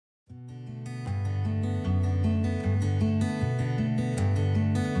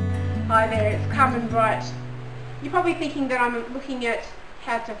Hi there, it's Carmen. You're probably thinking that I'm looking at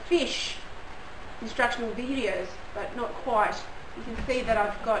how to fish instructional videos, but not quite. You can see that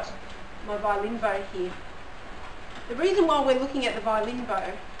I've got my violin bow here. The reason why we're looking at the violin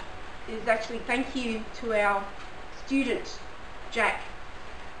bow is actually thank you to our student, Jack,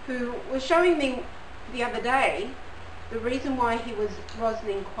 who was showing me the other day the reason why he was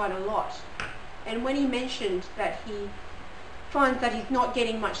rosining quite a lot. And when he mentioned that he finds that he's not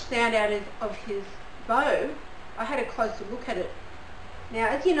getting much sound out of his bow, I had a closer look at it. Now,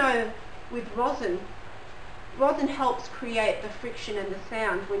 as you know, with rosin helps create the friction and the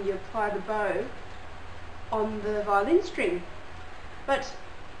sound when you apply the bow on the violin string. But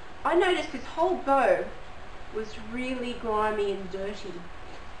I noticed his whole bow was really grimy and dirty.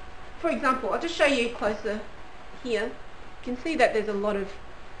 For example, I'll just show you closer here. You can see that there's a lot of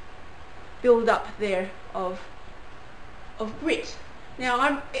build up there of grit. Now,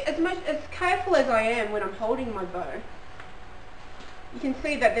 I'm as careful as I am when I'm holding my bow. You can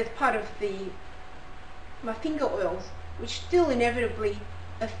see that there's part of my finger oils which still inevitably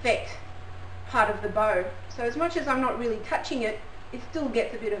affect part of the bow. So as much as I'm not really touching it, it still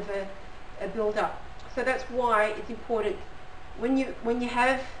gets a bit of a build up. So that's why it's important when you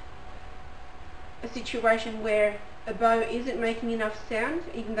have a situation where a bow isn't making enough sound,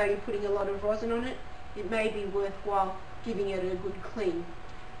 even though you're putting a lot of rosin on it, it may be worthwhile giving it a good clean.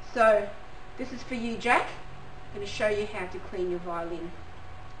 So this is for you, Jack. I'm going to show you how to clean your violin.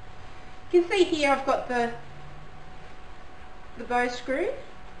 You can see here I've got the bow screw,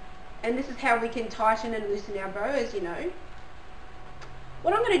 and this is how we can tighten and loosen our bow, as you know.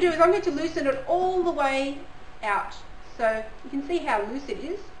 What I'm going to do is I'm going to loosen it all the way out. So you can see how loose it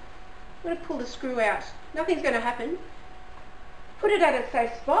is. I'm going to pull the screw out. Nothing's going to happen. Put it at a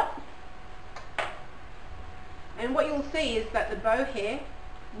safe spot. And what you'll see is that the bow hair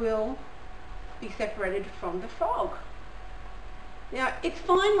will be separated from the frog. Now, it's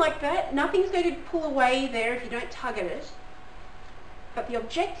fine like that. Nothing's going to pull away there if you don't tug at it. But the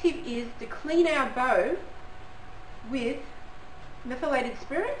objective is to clean our bow with methylated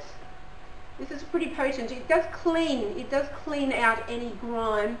spirits. This is pretty potent. It does clean out any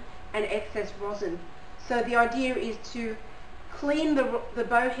grime and excess rosin. So the idea is to clean the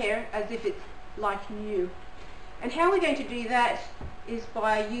bow hair as if it's like new. And how we're going to do that is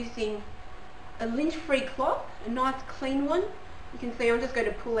by using a lint-free cloth, a nice clean one. You can see I'm just going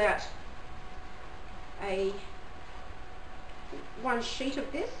to pull out one sheet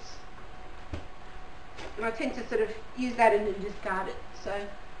of this, and I tend to sort of use that and then discard it. So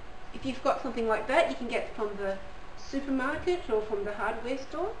if you've got something like that, you can get from the supermarket or from the hardware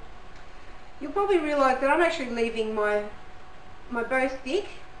store. You'll probably realise that I'm actually leaving my bow stick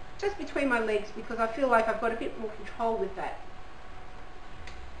just between my legs because I feel like I've got a bit more control with that.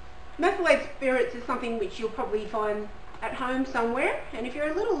 Methylated spirits is something which you'll probably find at home somewhere, and if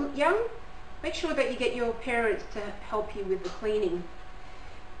you're a little young, make sure that you get your parents to help you with the cleaning.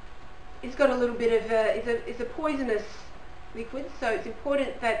 It's got a little bit of it's a poisonous liquid, so it's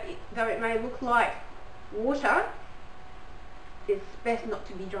important that though it may look like water, it's best not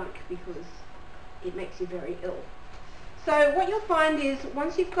to be drunk because it makes you very ill. So what you'll find is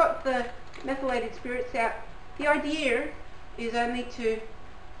once you've got the methylated spirits out, the idea is only to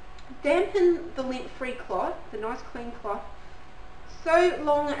dampen the lint-free cloth, the nice clean cloth, so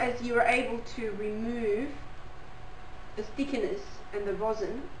long as you are able to remove the stickiness and the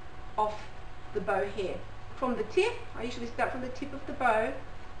rosin off the bow hair. From the tip, I usually start from the tip of the bow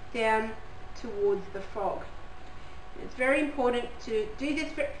down towards the frog. It's very important to do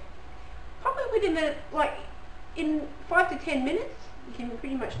this probably within in 5 to 10 minutes. You can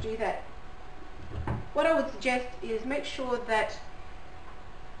pretty much do that. What I would suggest is make sure that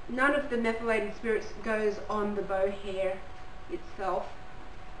none of the methylated spirits goes on the bow hair itself.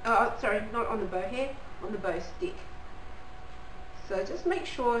 Sorry, not on the bow hair, on the bow stick. So just make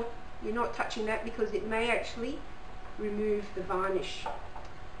sure you're not touching that because it may actually remove the varnish.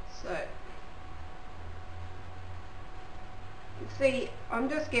 So you see, I'm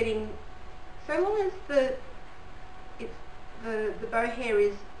just getting, so long as the bow hair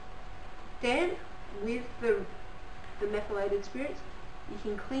is damp with the methylated spirits, you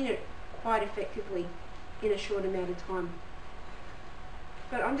can clean it quite effectively in a short amount of time.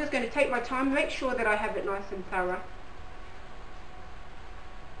 But I'm just going to take my time, make sure that I have it nice and thorough.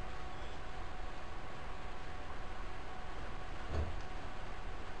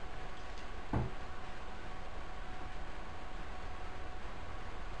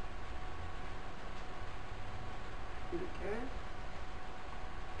 There we go.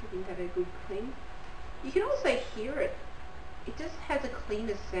 Giving that a good clean. You can also hear it it just has a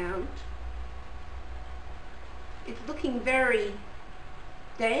cleaner sound. It's looking very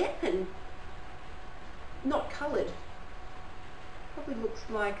damp and not coloured. Probably looks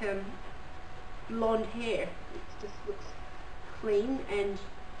like blonde hair. It just looks clean and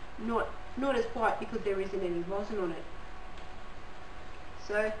not as white because there isn't any rosin on it.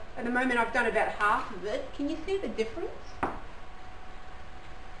 So at the moment I've done about half of it. Can you see the difference?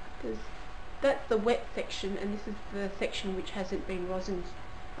 Because that's the wet section and this is the section which hasn't been rosined,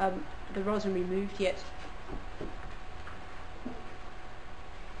 the rosin removed yet.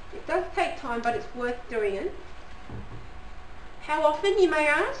 It does take time, but it's worth doing it. How often, you may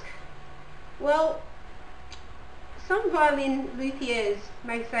ask? Well, some violin luthiers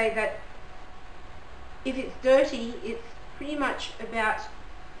may say that if it's dirty, it's pretty much about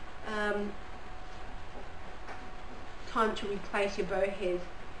time to replace your bow hairs.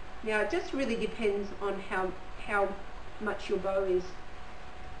 Now, it just really depends on how much your bow is.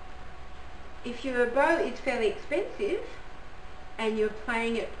 If your bow is fairly expensive and you're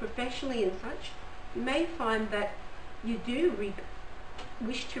playing it professionally and such, you may find that you do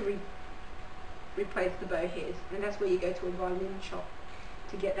wish to replace the bow hairs, and that's where you go to a violin shop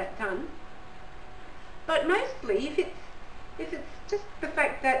to get that done. But mostly, if it's just the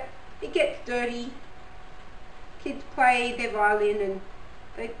fact that it gets dirty, kids play their violin and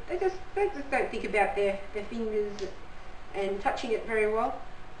they just don't think about their fingers and touching it very well.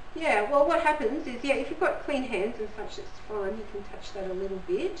 Yeah, well, what happens is, yeah, if you've got clean hands and such, it's fine. You can touch that a little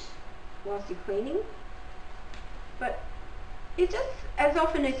bit whilst you're cleaning. But it's just as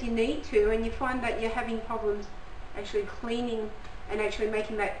often as you need to, and you find that you're having problems actually cleaning and actually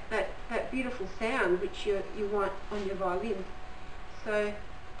making that beautiful sound which you want on your violin. So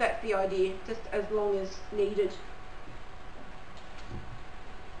that's the idea, just as long as needed.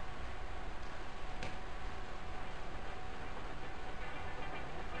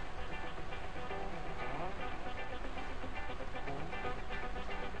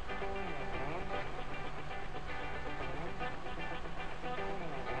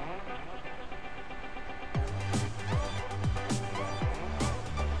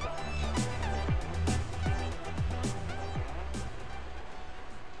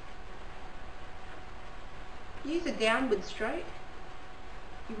 Use a downward stroke.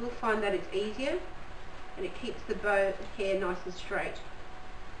 You will find that it's easier and it keeps the bow hair nice and straight.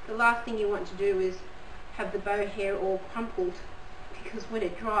 The last thing you want to do is have the bow hair all crumpled, because when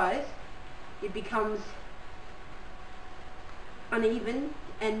it dries it becomes uneven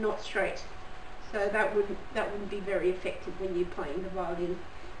and not straight. So that wouldn't be very effective when you're playing the violin,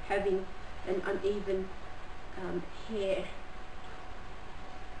 having an uneven hair.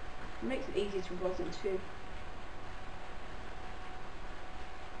 It makes it easier to rosin too.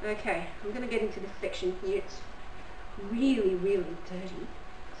 Okay, I'm going to get into this section here. It's really, really dirty.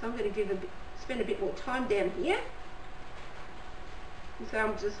 So I'm going to spend a bit more time down here. And so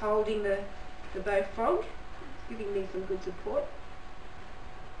I'm just holding the bow frog. It's giving me some good support.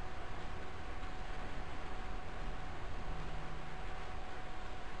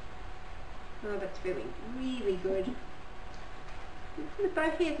 Oh, that's feeling really good. The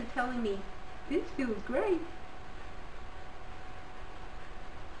bow hairs are telling me this feels great.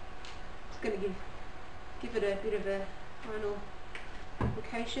 Going to give it a bit of a final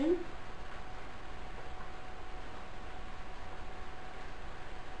application.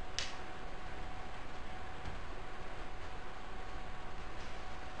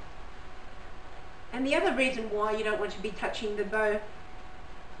 And the other reason why you don't want to be touching the bow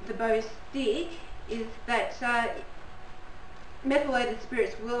stick is that methylated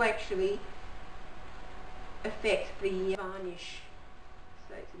spirits will actually affect the varnish.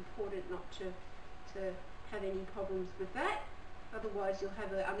 So it's important not to have any problems with that. Otherwise you'll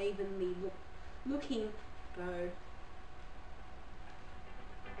have an unevenly looking bow.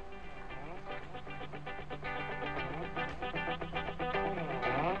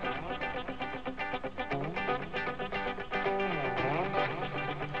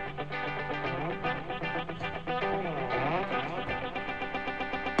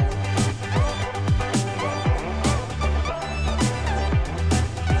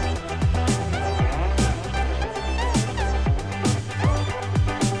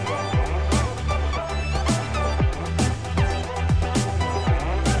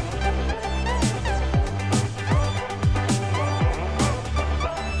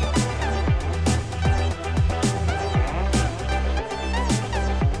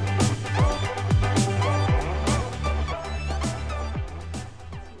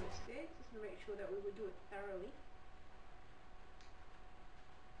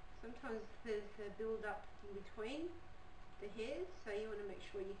 Sometimes there's a build up in between, the hairs, so you want to make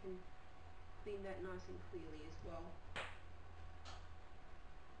sure you can clean that nice and clearly as well.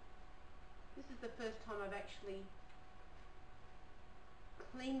 This is the first time I've actually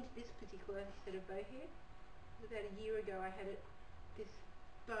cleaned this particular set of bow hair. About a year ago I had this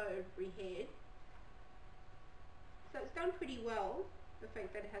bow rehaired. So it's done pretty well, the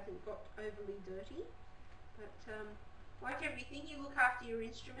fact that it hasn't got overly dirty. But like everything, you look after your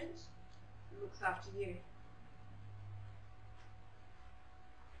instruments, it looks after you.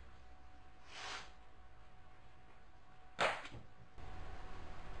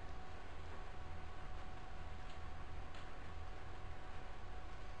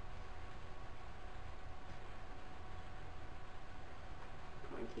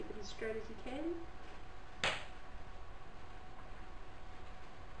 Try and keep it as straight as you can.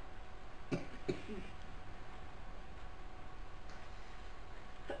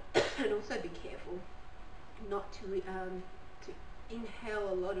 And also be careful not to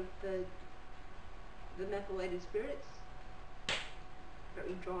inhale a lot of the methylated spirits.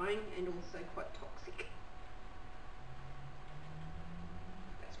 Very drying and also quite toxic.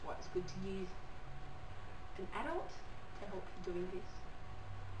 That's why it's good to use an adult to help you doing this.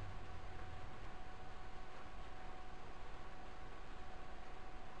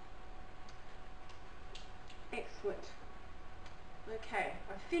 Excellent. Okay,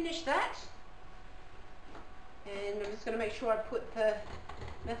 I've finished that, and I'm just going to make sure I put the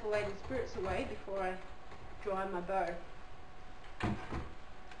methylated spirits away before I dry my bow.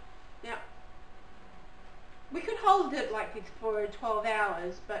 Now, we could hold it like this for 12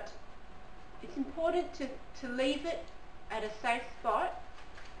 hours, but it's important to leave it at a safe spot,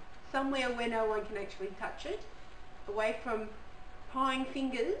 somewhere where no one can actually touch it, away from prying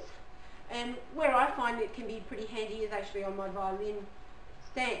fingers. And where I find it can be pretty handy is actually on my violin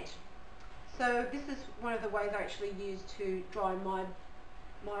stand. So this is one of the ways I actually use to dry my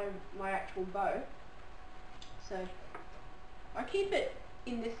actual bow. So I keep it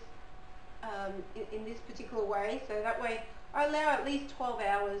in this particular way, so that way I allow at least 12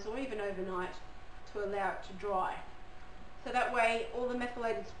 hours or even overnight to allow it to dry. So that way all the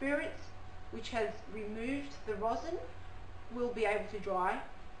methylated spirits, which has removed the rosin, will be able to dry.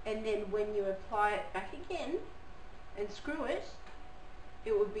 And then when you apply it back again and screw it,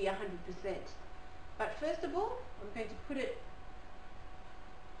 it will be 100%. But first of all, I'm going to put it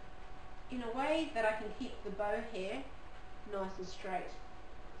in a way that I can keep the bow hair nice and straight.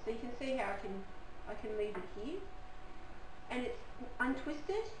 So you can see how I can leave it here, and it's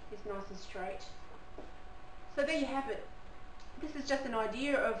untwisted, it's nice and straight. So there you have it. This is just an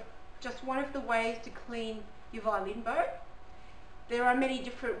idea of just one of the ways to clean your violin bow. There are many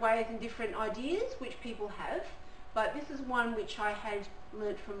different ways and different ideas which people have, but this is one which I had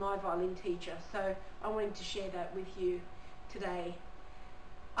learnt from my violin teacher, so I wanted to share that with you today.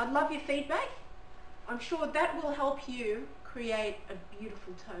 I'd love your feedback. I'm sure that will help you create a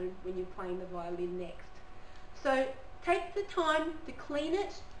beautiful tone when you're playing the violin next. So take the time to clean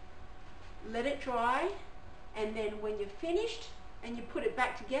it, let it dry, and then when you're finished and you put it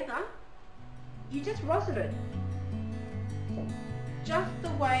back together, you just rosin it. Just the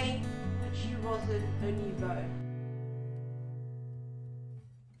way that you rosin a new bow.